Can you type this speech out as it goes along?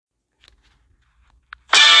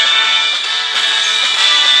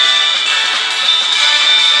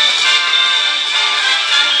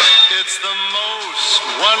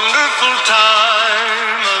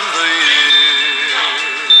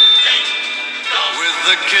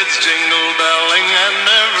the kids jingle belling and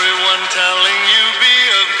everyone telling you be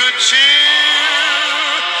of good cheer.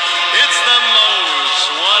 It's the most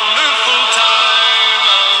wonderful time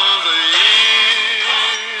of the year.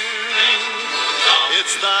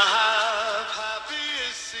 It's the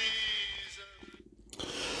happiest season.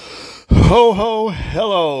 Ho, ho,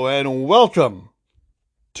 hello, and welcome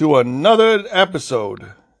to another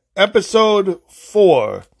episode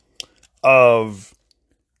 4 of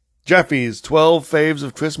Jeffy's 12 Faves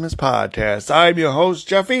of Christmas Podcast. I'm your host,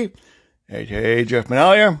 Jeffy, aka Jeff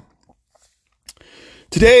Manalia.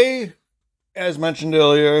 Today, as mentioned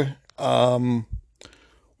earlier,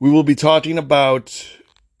 we will be talking about,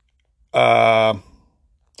 what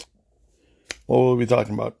will we be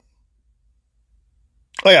talking about?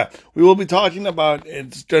 Oh yeah, we will be talking about,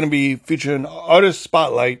 it's going to be featuring Artist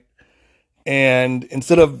Spotlight, and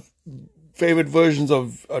instead of favorite versions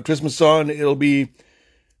of a Christmas song, it'll be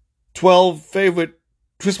 12 favorite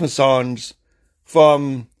Christmas songs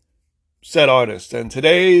from said artist. And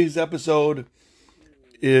today's episode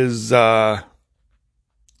is all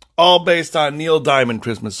based on Neil Diamond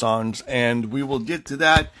Christmas songs, and we will get to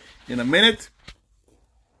that in a minute.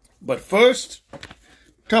 But first, a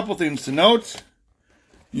couple things to note.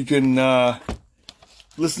 You can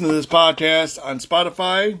listen to this podcast on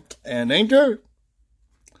Spotify and Anchor.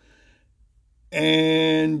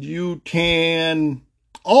 And you can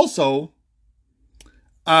also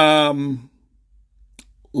like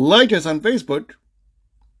us on Facebook.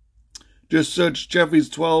 Just search Jeffy's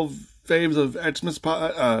 12 Faves of Xmas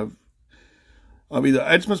Pod, of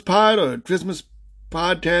either Xmas Pod or Christmas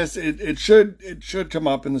Podcast. It should come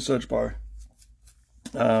up in the search bar.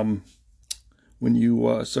 When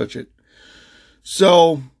you search it.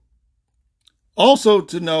 So, also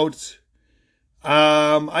to note,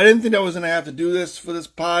 I didn't think I was going to have to do this for this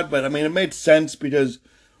pod, but I mean, it made sense because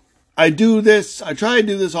I try to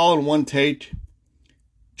do this all in one take.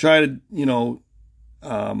 Try to,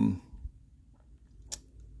 not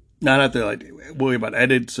have to like worry about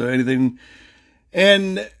edits or anything.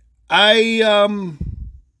 And I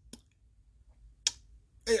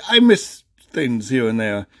miss things here and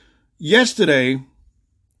there. Yesterday's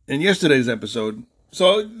episode.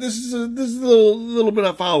 So this is a little bit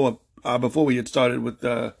of follow up before we get started with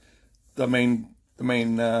the main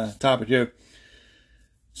topic here.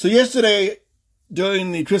 So yesterday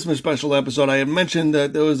during the Christmas special episode, I had mentioned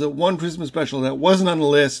that there was one Christmas special that wasn't on the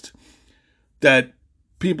list that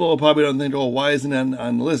people probably don't think, oh, why isn't it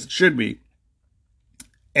on the list? It should be.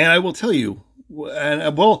 And I will tell you,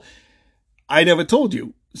 and well, I never told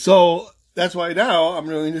you, so. That's why now I'm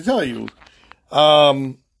going to tell you.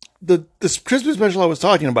 This Christmas special I was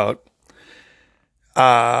talking about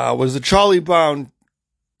was the Charlie Brown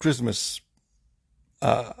Christmas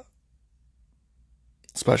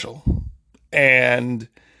special. And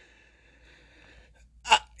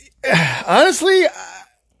honestly,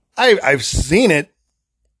 I've seen it,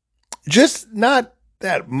 just not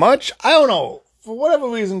that much. I don't know. For whatever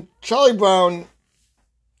reason, Charlie Brown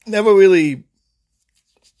never really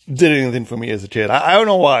did anything for me as a kid. I don't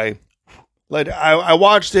know why. Like, I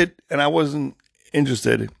watched it and I wasn't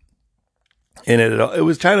interested in it at all. It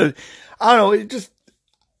was kind of, I don't know,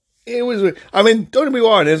 it was, I mean, don't get me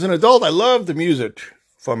wrong, as an adult, I love the music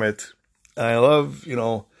from it. I love,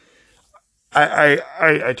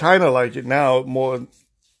 I kind of like it now more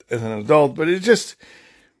as an adult, but it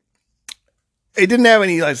didn't have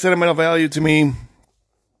any, like, sentimental value to me.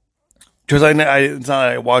 Because it's not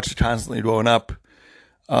like I watched it constantly growing up.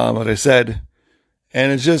 Like I said,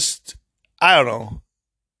 and it's just, I don't know.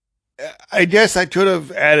 I guess I could have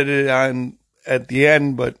added it on at the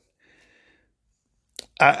end, but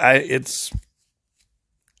I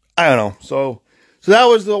don't know. So that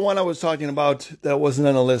was the one I was talking about that wasn't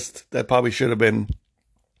on the list that probably should have been,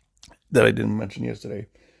 that I didn't mention yesterday.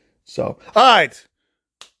 So, all right.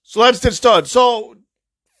 So let's get started. So,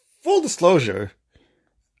 full disclosure,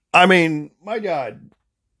 I mean, my God.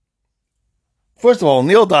 First of all,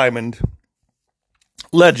 Neil Diamond,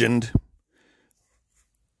 legend.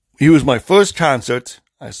 He was my first concert.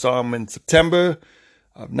 I saw him in September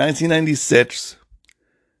of 1996.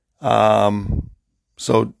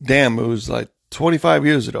 So damn, it was like 25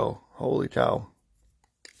 years ago. Holy cow.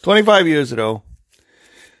 25 years ago.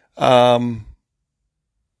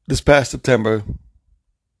 This past September.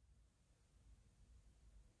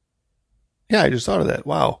 Yeah, I just thought of that.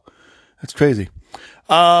 Wow. That's crazy.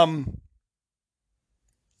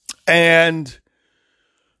 And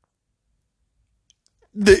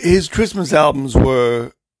his Christmas albums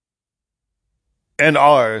were and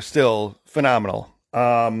are still phenomenal.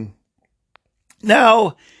 Now,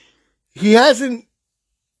 he hasn't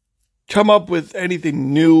come up with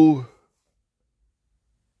anything new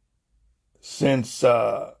since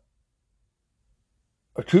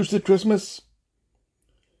Acoustic Christmas.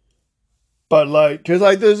 But like, cause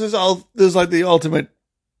like there's like the ultimate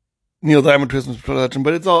Neil Diamond Christmas production,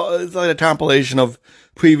 but it's like a compilation of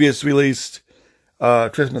previous released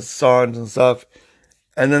Christmas songs and stuff.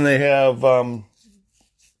 And then they have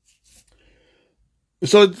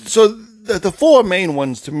so the four main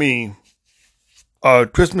ones to me are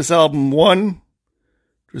Christmas Album 1,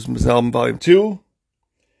 Christmas Album Volume 2,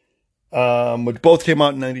 which both came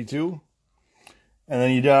out in 92. And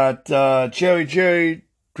then you got Cherry Cherry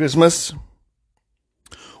Christmas,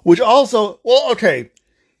 which also, well, okay,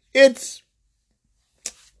 it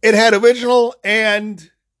had original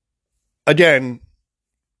and, again,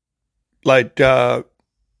 like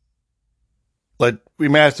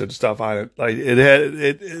remastered stuff on it. Like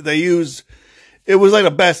it was like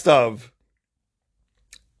a best of,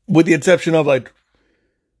 with the exception of like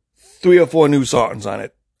 3 or 4 new songs on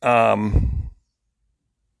it.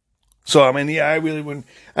 So I mean, yeah, I really wouldn't.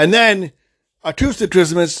 And then Acoustic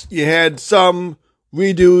Christmas, you had some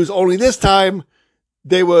redos, only this time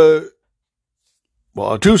they were,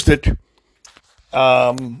 well, acoustic,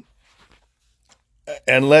 and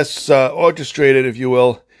less orchestrated, if you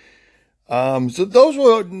will. So those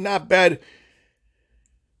were not bad.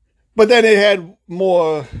 But then it had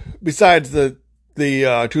more, besides the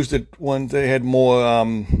acoustic ones, they had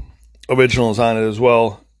more originals on it as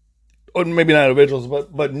well. Or maybe not originals,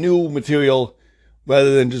 but new material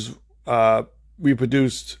rather than just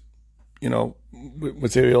reproduced,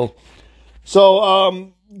 material.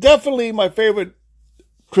 So definitely my favorite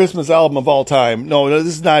Christmas album of all time. No,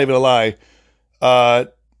 this is not even a lie.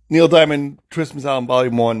 Neil Diamond Christmas Album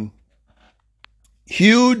Volume 1.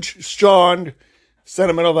 Huge, strong,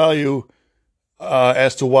 sentimental value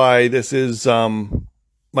as to why this is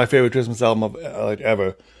my favorite Christmas album of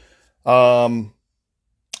ever.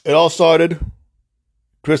 It all started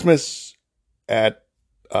Christmas at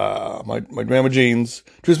my Grandma Jean's.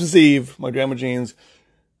 Christmas Eve, my Grandma Jean's.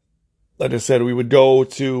 Like I said, we would go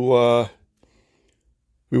to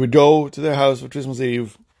their house for Christmas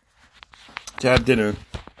Eve to have dinner.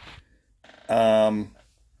 And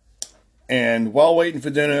while waiting for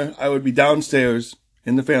dinner, I would be downstairs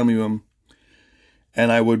in the family room,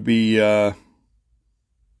 and I would be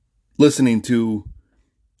listening to,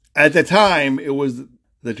 at the time, it was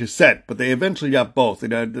the cassette, but they eventually got both. They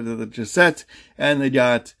got the cassette and they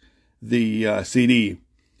got the CD.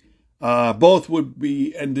 Both would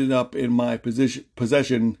be ended up in my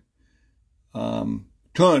possession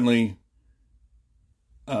currently,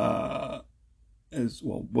 as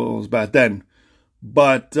well, it was back then.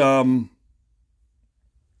 But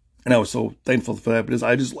and I was so thankful for that, because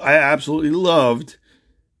I absolutely loved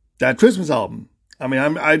that Christmas album. I mean,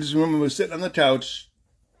 I just remember sitting on the couch,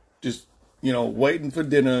 just, waiting for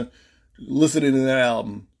dinner, listening to that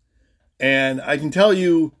album. And I can tell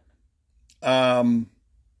you, if I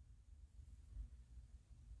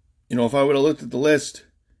would have looked at the list,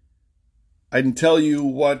 I can tell you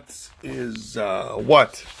what is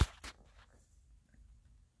what.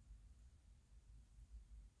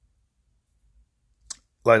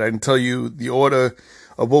 Like, I can tell you the order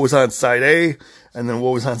of what was on side A and then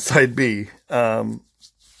what was on side B.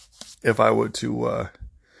 If I were to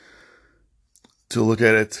look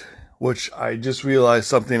at it, which I just realized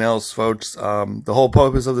something else, folks. The whole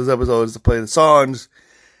purpose of this episode is to play the songs,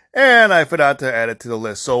 and I forgot to add it to the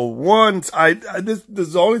list. So once this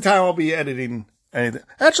is the only time I'll be editing anything.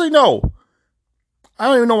 Actually, no. I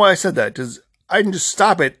don't even know why I said that, because I can just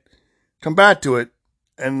stop it, come back to it,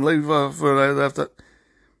 and leave for after.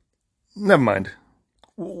 Never mind.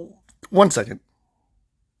 1 second.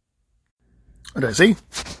 Okay, see?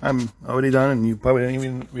 I'm already done, and you probably didn't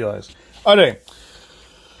even realize. Okay.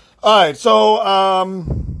 Alright, so,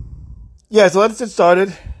 so let's get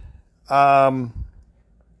started. Wait,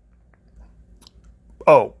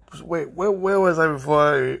 where was I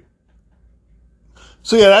before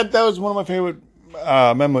So yeah, that was one of my favorite,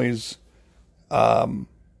 memories, growing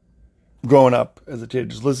up as a kid,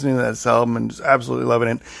 just listening to that album and just absolutely loving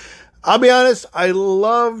it. I'll be honest, I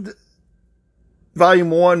loved Volume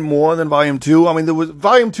 1 more than Volume 2. I mean,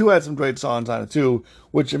 Volume 2 had some great songs on it too,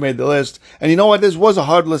 which made the list. And you know what? This was a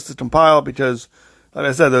hard list to compile because, like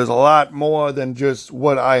I said, there's a lot more than just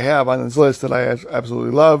what I have on this list that I absolutely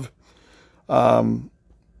love.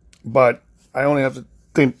 But I only have to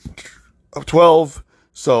think of 12,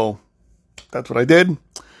 so that's what I did.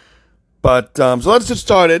 But, so let's get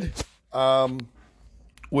started,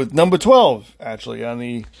 with number 12, actually, on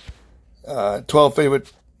the 12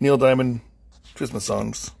 favorite Neil Diamond Christmas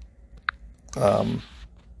songs.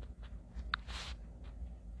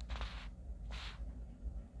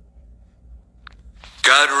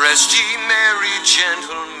 God rest ye merry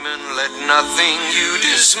gentlemen, let nothing you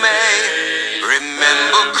dismay.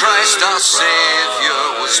 Remember Christ our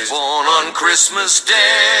Savior was born on Christmas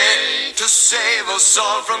Day to save us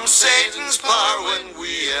all from Satan's power when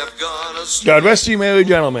we have gone astray. God rest ye merry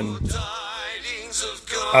gentlemen.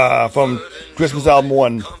 From Christmas album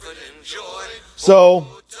 1. So,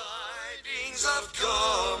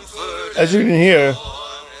 as you can hear,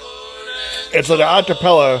 it's like an a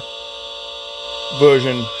cappella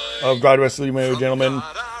version of God Rest Ye Merry Gentlemen.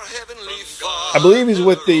 I believe he's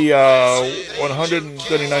with the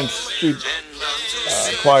 139th Street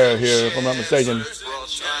Choir here, if I'm not mistaken.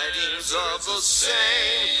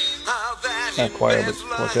 Not choir, but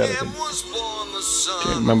quartet, I think.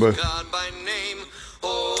 Can't remember.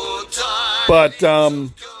 But,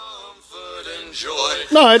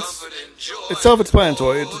 no, it's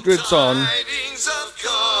self-explanatory. It's a good song.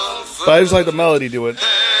 But I just like the melody to it.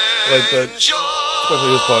 Like the,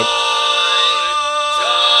 especially this part.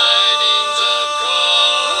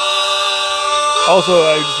 Also,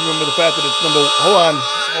 I just remember the fact that it's number...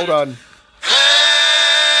 Hold on.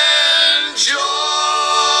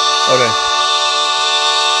 Okay.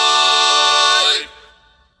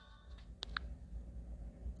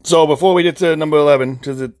 So before we get to number 11,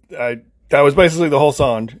 because that was basically the whole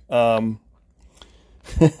song. And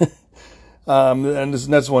this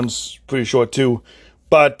next one's pretty short too.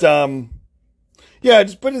 But yeah,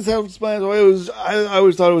 just put his self-explanatory. It was. I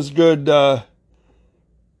always thought it was good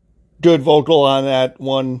vocal on that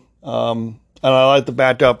one. And I like the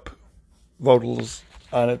backup vocals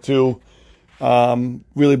on it too.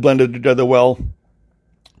 Really blended together well.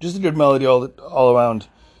 Just a good melody all around.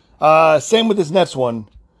 Same with this next one,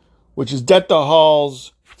 which is Deck the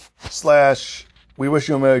Halls / We Wish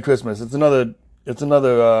You a Merry Christmas. It's another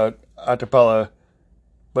a cappella,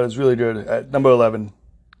 but it's really good. At number 11.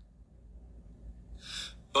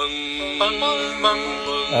 I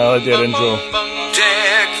like that intro.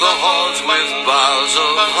 Deck the halls with boughs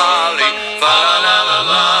of holly, fa la la la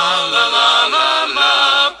la la la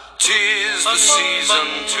la. 'Tis the season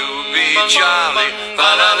to be jolly, fa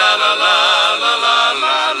la la la la la la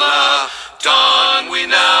la la. Don we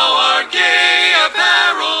now our gay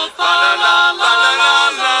apparel, fa la la la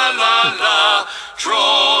la la la la.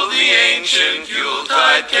 Troll the ancient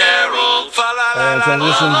Yuletide carol, fa la la la la. And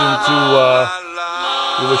transitions into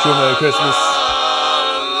We Wish You a Merry Christmas.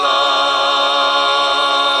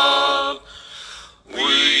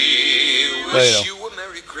 Wish you a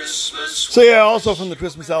Merry Christmas. So yeah, also from the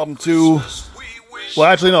Christmas album 2. Well,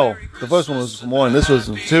 actually no, the first one was from 1. This was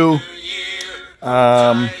from 2.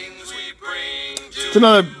 It's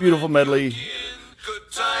another beautiful medley.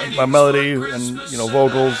 My melody and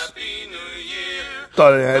vocals.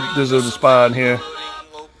 Thought it had deserved a spot on here.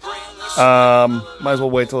 Might as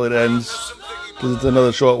well wait till it ends because it's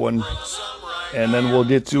another short one, and then we'll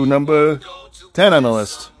get to number 10 on the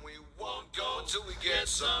list.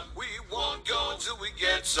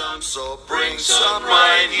 So bring some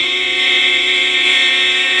right here.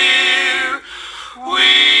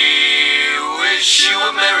 We wish you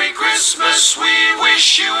a Merry Christmas. We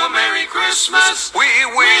wish you a Merry Christmas. We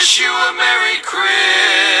wish you a Merry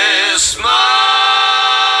Christmas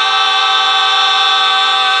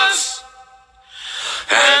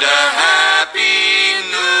and a Happy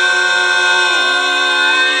New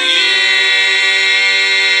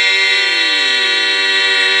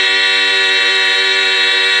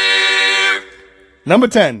Year. Number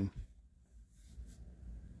 10.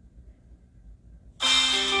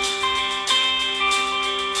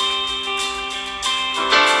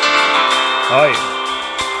 Oh yeah.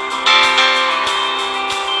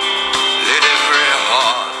 Let every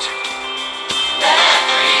heart,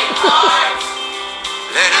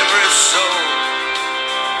 let every soul,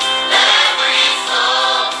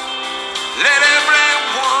 let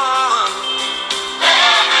everyone,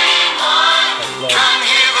 come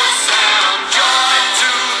hear the sound. Joy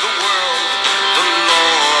to the world, the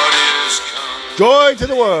Lord is come. Joy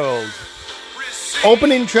to the World.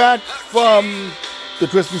 Opening track from the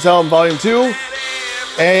Christmas album Volume 2.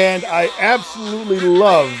 And I absolutely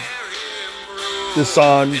love this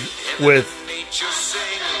song with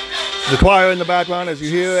the choir in the background, as you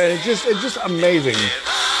hear, and it's just amazing.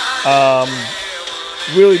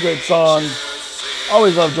 Really great song.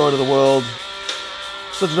 Always love Joy to the World.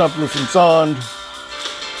 Such an uplifting song.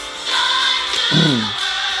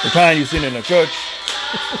 The kind you sing in a church.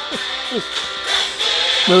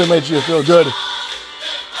 Really makes you feel good.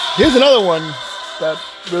 Here's another one that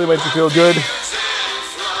really makes you feel good.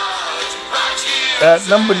 At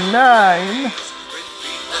number 9.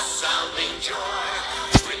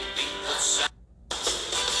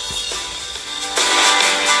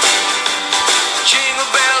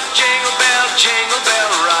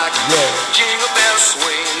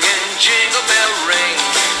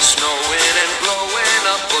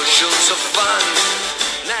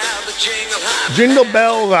 Jingle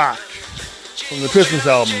Bell Rock from the Christmas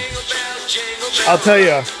album. I'll tell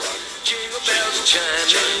you,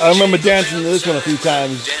 I remember dancing to this one a few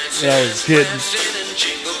times when I was a kid.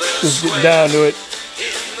 Just getting down to it.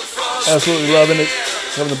 Absolutely loving it.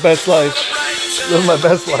 Having the best life. Living my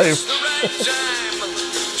best life.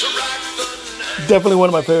 Definitely one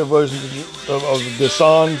of my favorite versions of this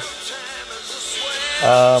song.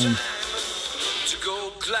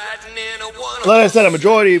 Like I said, a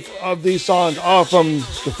majority of these songs are from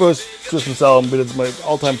the first Christmas album, but it's my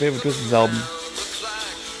all-time favorite Christmas album.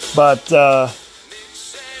 But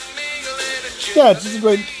yeah, it's just a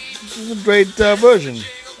great version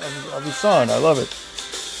of the song. I love it.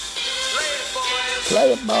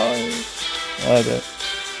 Play it, boy. I like it.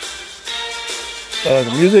 I like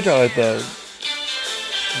the music. I like the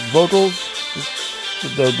vocals.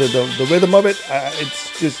 The rhythm of it.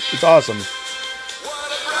 It's awesome.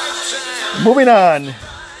 Moving on.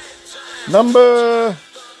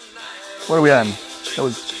 What are we on? That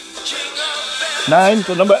was 9,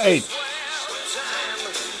 so number 8.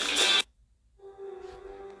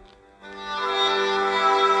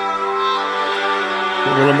 A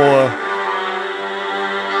little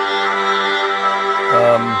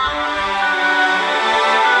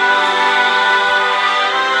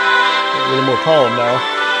more calm now.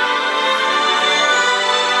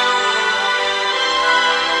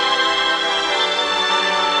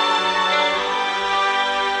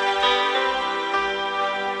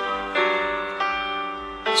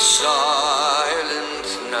 Silent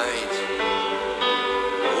night,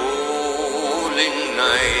 holy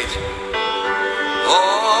night,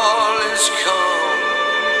 all is calm,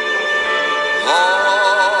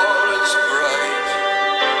 all is bright,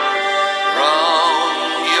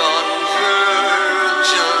 round yon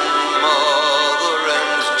virgin mother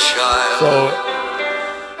and child. So,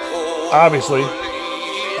 obviously,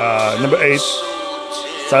 number 8,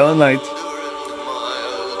 Silent Night.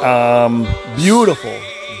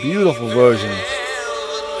 Beautiful versions.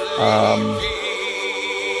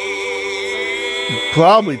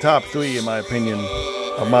 Probably top 3 in my opinion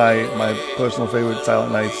of my personal favorite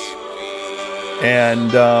Silent Nights.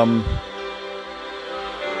 And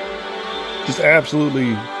just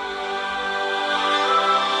absolutely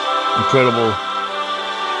incredible.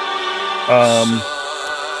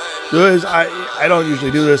 I don't usually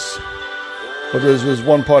do this, but there's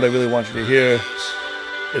one part I really want you to hear.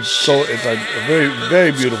 It's like very,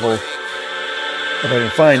 very beautiful. If I can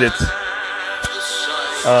find it.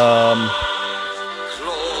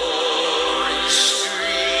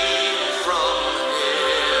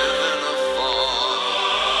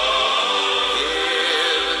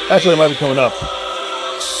 Actually, it might be coming up.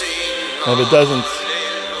 And if it doesn't,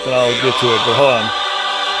 then I'll get to it. But hold on.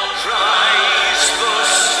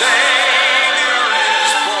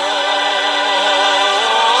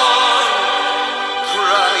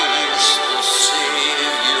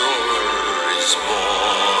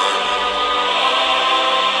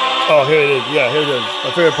 Oh, here it is. Yeah, here it is.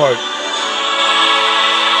 My favorite part.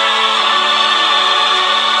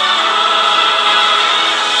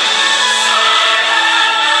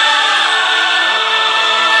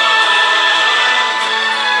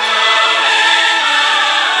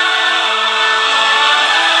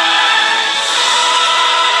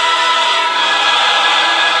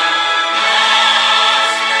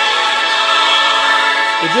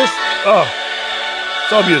 It just,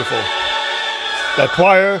 so beautiful. That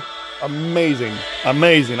choir. Amazing.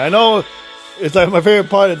 I know it's like my favorite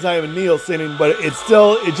part. It's not even Neil singing, but it's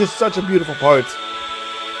just such a beautiful part.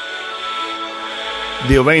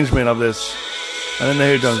 The arrangement of this, and then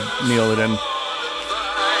here comes Neil again.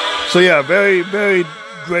 So yeah, very, very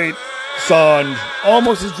great song.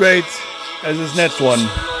 Almost as great as this next one.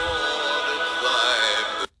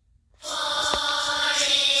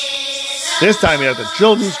 This time we have the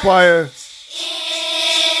children's choir.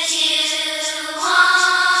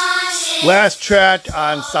 Last track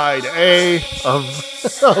on side A of the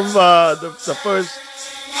first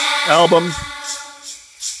album.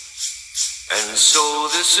 And so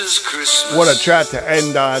this is Christmas. What a track to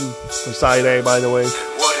end on for side A, by the way.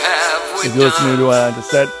 What have we if you're listening to the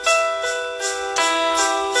set.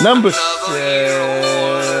 Number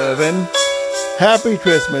 7. Happy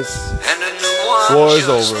Christmas. And a new one War is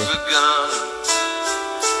just over. begun.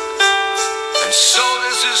 And so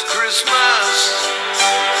this is Christmas.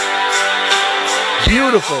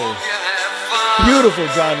 Beautiful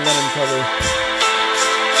John Lennon cover. The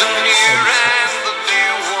near and the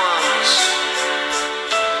dear ones,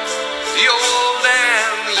 the old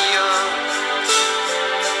and the young.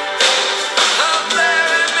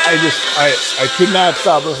 I could not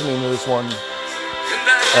stop listening to this one.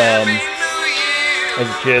 as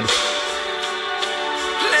a kid.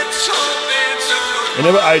 Let's hope it's a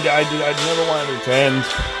good I never wanted to attend,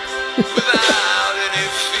 without any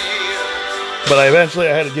fear. but I eventually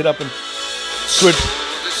had to get up and switch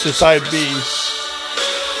to side B.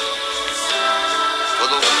 For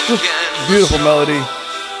the Just weekend, beautiful melody.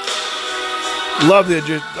 Love the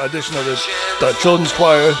addition of the children's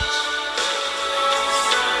choir. the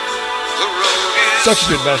road is Such a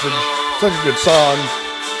good message. Such a good song.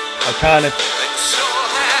 Iconic. It's so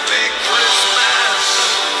happy Christmas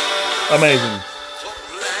Amazing. for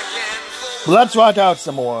black and for Let's rock out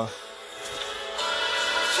some more. the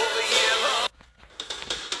yellow.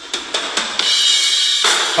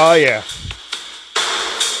 Oh, yeah.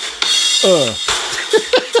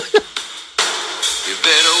 You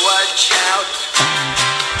better watch out.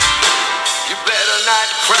 You better not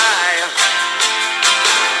cry.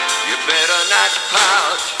 You better not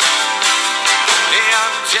pout. Hey,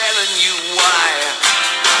 I'm telling you why.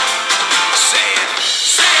 Say it.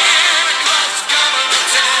 Santa Claus coming to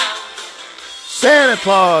town. Santa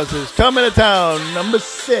Claus is coming to town. Number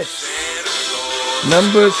 6. Santa Claus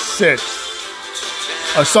Number 6.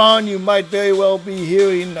 A song you might very well be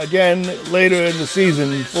hearing again later in the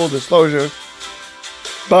season, full disclosure.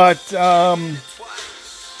 But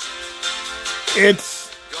it's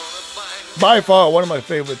gonna find by far one of my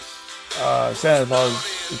favorites. Santa Claus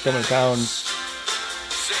is coming to town.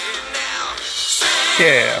 say it now. Santa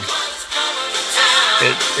Yeah. Claus coming to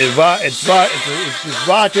town. It's just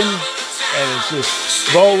rocking and it's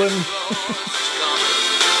just rolling.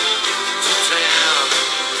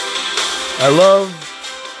 I love.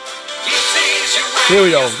 Here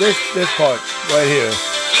we go. This part right here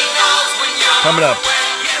coming up.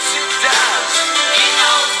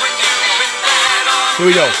 Here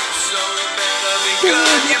we go.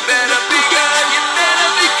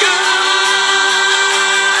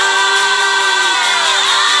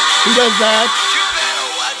 He does that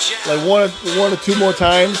like one or two more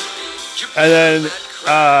times, and then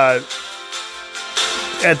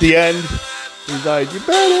at the end he's like, "You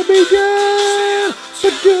better be good,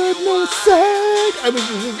 for goodness sake." I mean,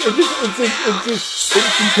 it's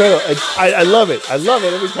incredible. I love it. I love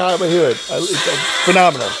it every time I hear it. It's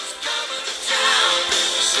phenomenal.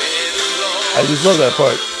 I just love that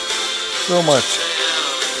part so much.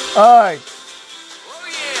 All right.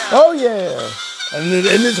 Oh yeah. And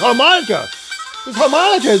this harmonica. This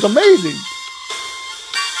harmonica is amazing.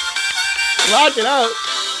 Rock it out.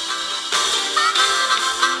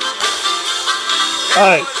 All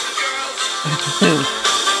right.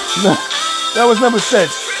 That was number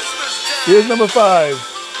 6. Here's number 5.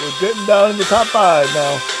 We're getting down in the top 5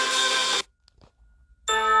 now.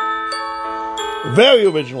 Very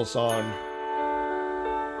original song.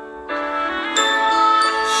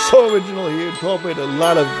 So original, he incorporated a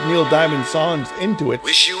lot of Neil Diamond songs into it.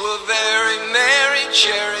 Wish you a very merry,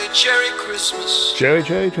 cherry Christmas. Cherry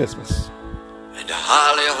Christmas. And a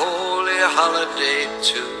holly holy holiday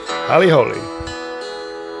too. Holly holy.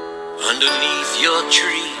 Underneath your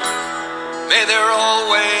tree, may there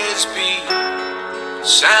always be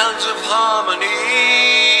sounds of harmony,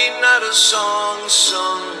 not a song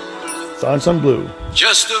sung blue. Song blue.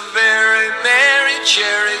 Just a very merry,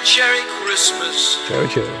 cherry Christmas.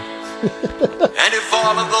 Cherry. And if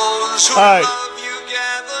all of those who All right. love you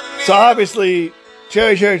gather near, So obviously,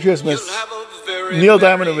 Cherry Christmas, you'll have a very Neil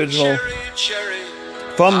Diamond merry, original cherry,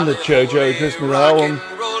 from the Cherry Christmas album.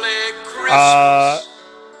 rockin' Christmas.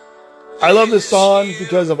 I love this song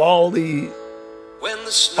because of all the When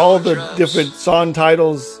the snow drops different song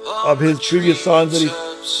titles of his previous songs that he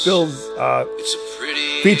fills it's a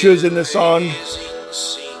pretty features in this song. amazing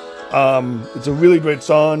scene. It's a really great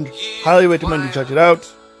song. Highly recommend you check it out.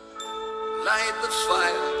 Light the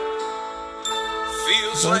fire.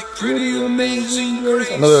 Feels like pretty amazing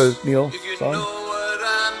grace. Another Neil If you song. know what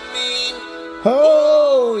I mean.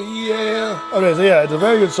 Oh yeah. Okay, so yeah, it's a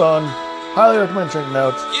very good song. Highly recommend checking it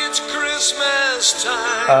out. It's Christmas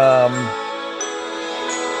time.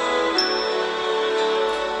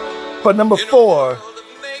 But number 4, World of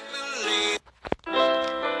make-believe.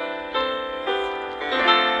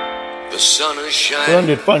 The sun is we're gonna shining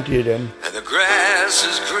get funky again. and the grass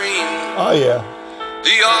is green. Oh yeah.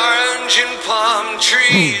 The orange and palm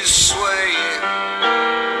trees sway.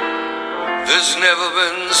 There's never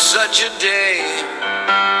been such a day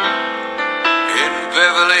in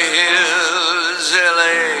Beverly Hills,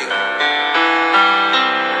 LA.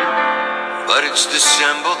 But it's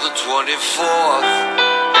December the 24th,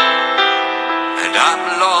 and I'm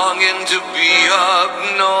longing to be up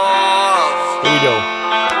north. Here we go.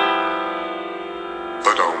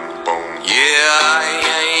 Yeah, I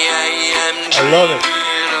am I love it.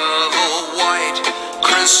 dreaming of a white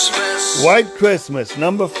Christmas. White Christmas,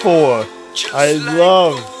 number 4. I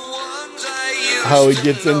love how he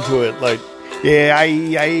gets into it. Like, yeah, I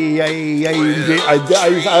don't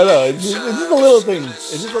know. It's just a little thing.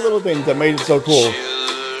 It's just a little thing that made it so cool.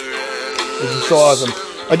 It's just so awesome.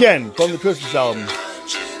 Again, from the Christmas album.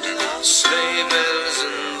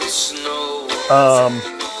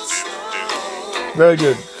 Very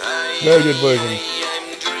good. Very good version.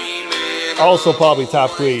 Also, probably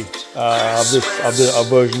top 3 of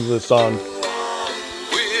versions of this song.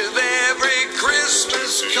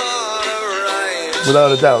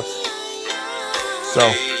 Without a doubt.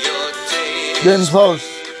 So, getting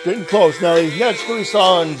close. Now, these next 3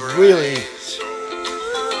 songs, really,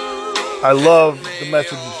 I love the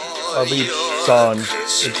message of each song.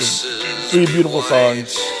 It's 3 beautiful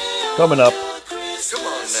songs coming up.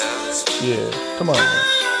 Yeah, come on now.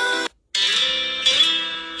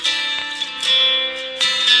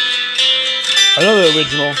 Another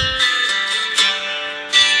original.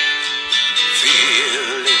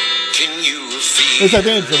 Yes, I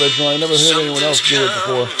think it's original. I never heard anyone else do it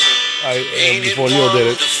before. Before Neil did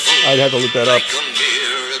it. I'd have to look that up.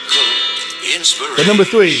 But number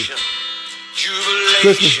 3,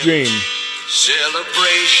 Christmas Dream.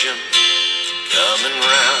 Celebration coming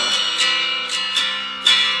round.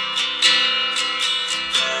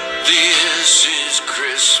 This is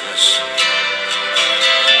Christmas,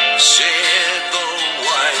 said the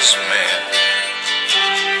wise man.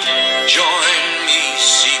 Join me,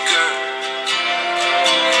 seeker,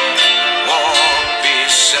 walk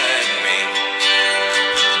beside me.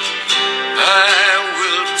 I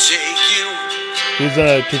will take you. He's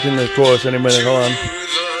kicking the chorus any minute. Hold on.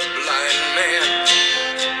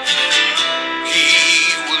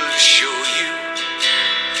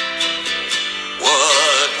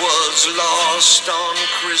 Lost on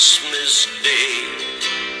Christmas Day.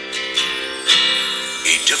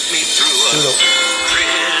 He took me through a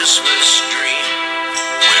Christmas dream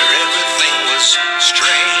where everything was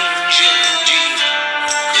strange indeed,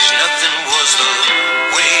 'cause nothing was the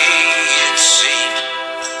way it seemed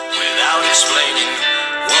without explaining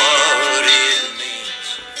what it means.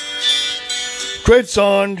 Great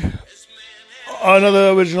song. Another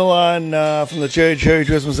original on from the Cherry Cherry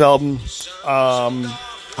Christmas album.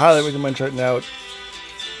 Highly recommend checking out.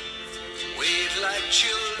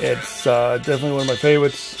 It's definitely one of my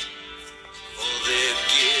favorites.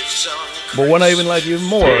 But one I even like even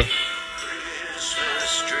more.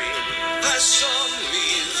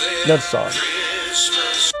 That song.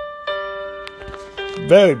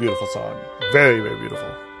 Very beautiful song. Very, very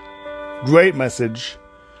beautiful. Great message.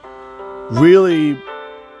 Really,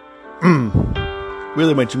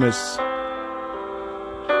 really makes you miss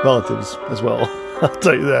relatives as well. I'll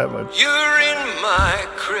tell you that much. You're in my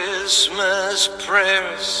Christmas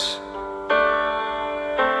prayers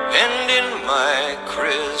and in my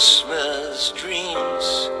Christmas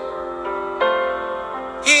dreams.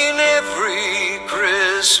 In every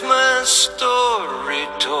Christmas story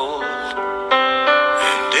told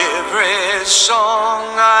and every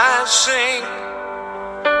song I sing.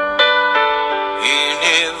 In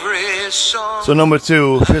every song. So number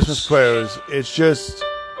 2, Christmas Prayers. It's just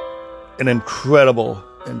an incredible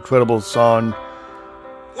song.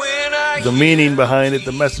 The meaning behind it,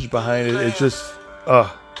 the message behind it, it's just,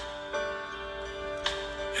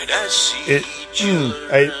 it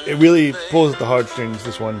really pulls at the heartstrings,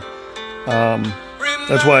 this one.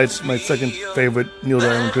 That's why it's my second favorite Neil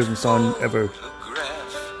Diamond Christmas song ever.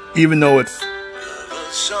 Even though it's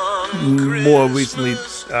more recently,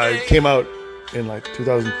 it came out in like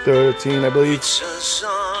 2013, I believe.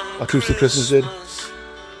 Acoustic Christmas did.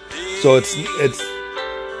 So it's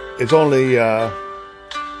only I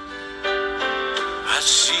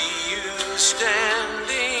see you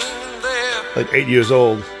standing there, like 8 years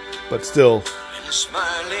old, but still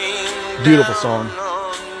beautiful song.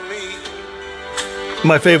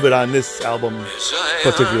 My favorite on this album,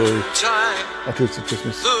 particularly Acoustic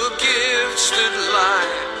Christmas.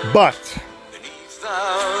 But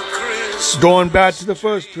going back to the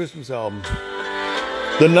first Christmas album,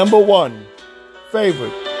 the number 1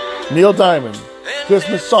 favorite Neil Diamond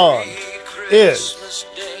Christmas song is just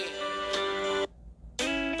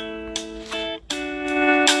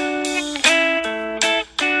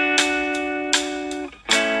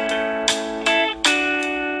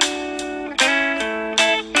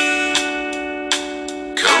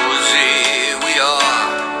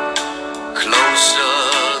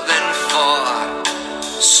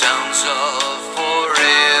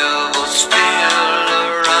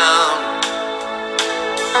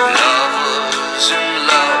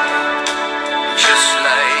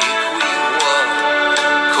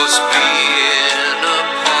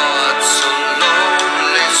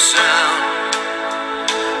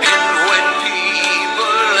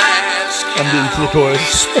to the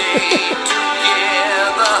chorus.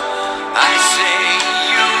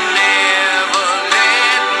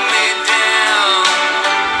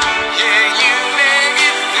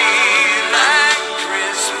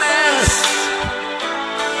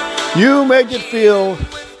 You make it feel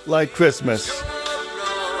like Christmas.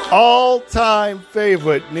 All-time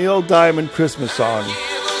favorite Neil Diamond Christmas song.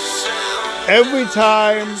 Every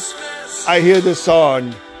time I hear this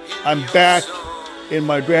song, I'm back in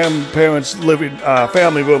my grandparents'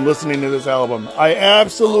 family room listening to this album. I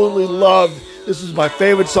absolutely love. This is my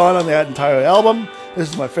favorite song on that entire album. This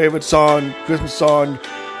is my favorite song, Christmas song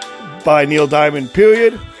by Neil Diamond,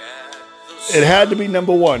 period. It had to be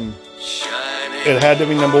number one. It had to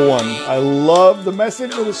be number one. I love the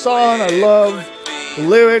message of the song. I love the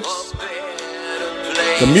lyrics,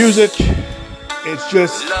 the music. It's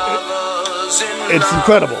just, it's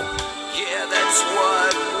incredible.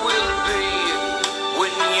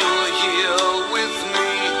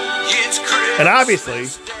 And obviously,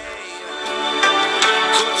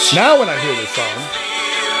 now when I hear this song,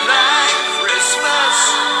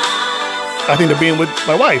 I think of being with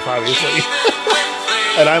my wife, obviously.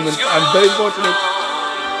 And I'm very fortunate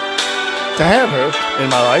to have her in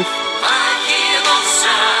my life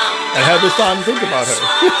and have this song to think about her.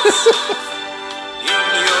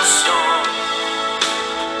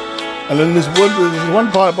 And then there's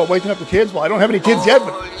one part about waking up the kids. Well, I don't have any kids yet,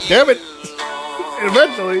 but damn it,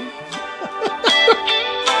 eventually.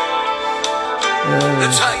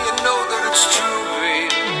 That's how you know that it's true,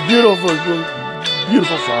 babe.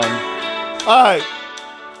 Beautiful song. All right.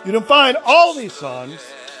 You can find all these songs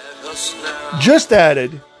just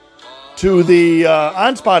added to the,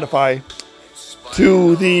 on Spotify,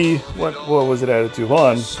 to the, what was it added to? Hold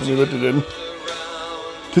on, let me look it in.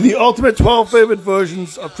 To the Ultimate 12 Favorite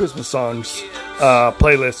Versions of Christmas Songs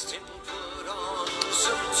playlist.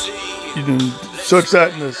 You can search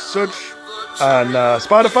that in the search on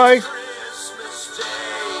Spotify.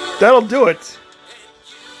 That'll do it.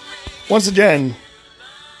 Once again,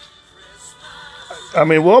 I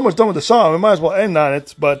mean, we're almost done with the song. We might as well end on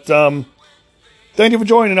it. But thank you for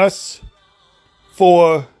joining us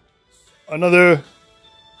for another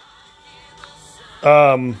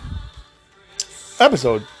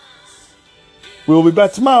episode. We will be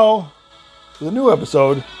back tomorrow with a new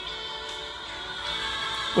episode.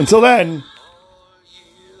 Until then,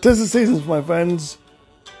 'tis the seasons, my friends.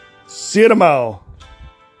 See you tomorrow.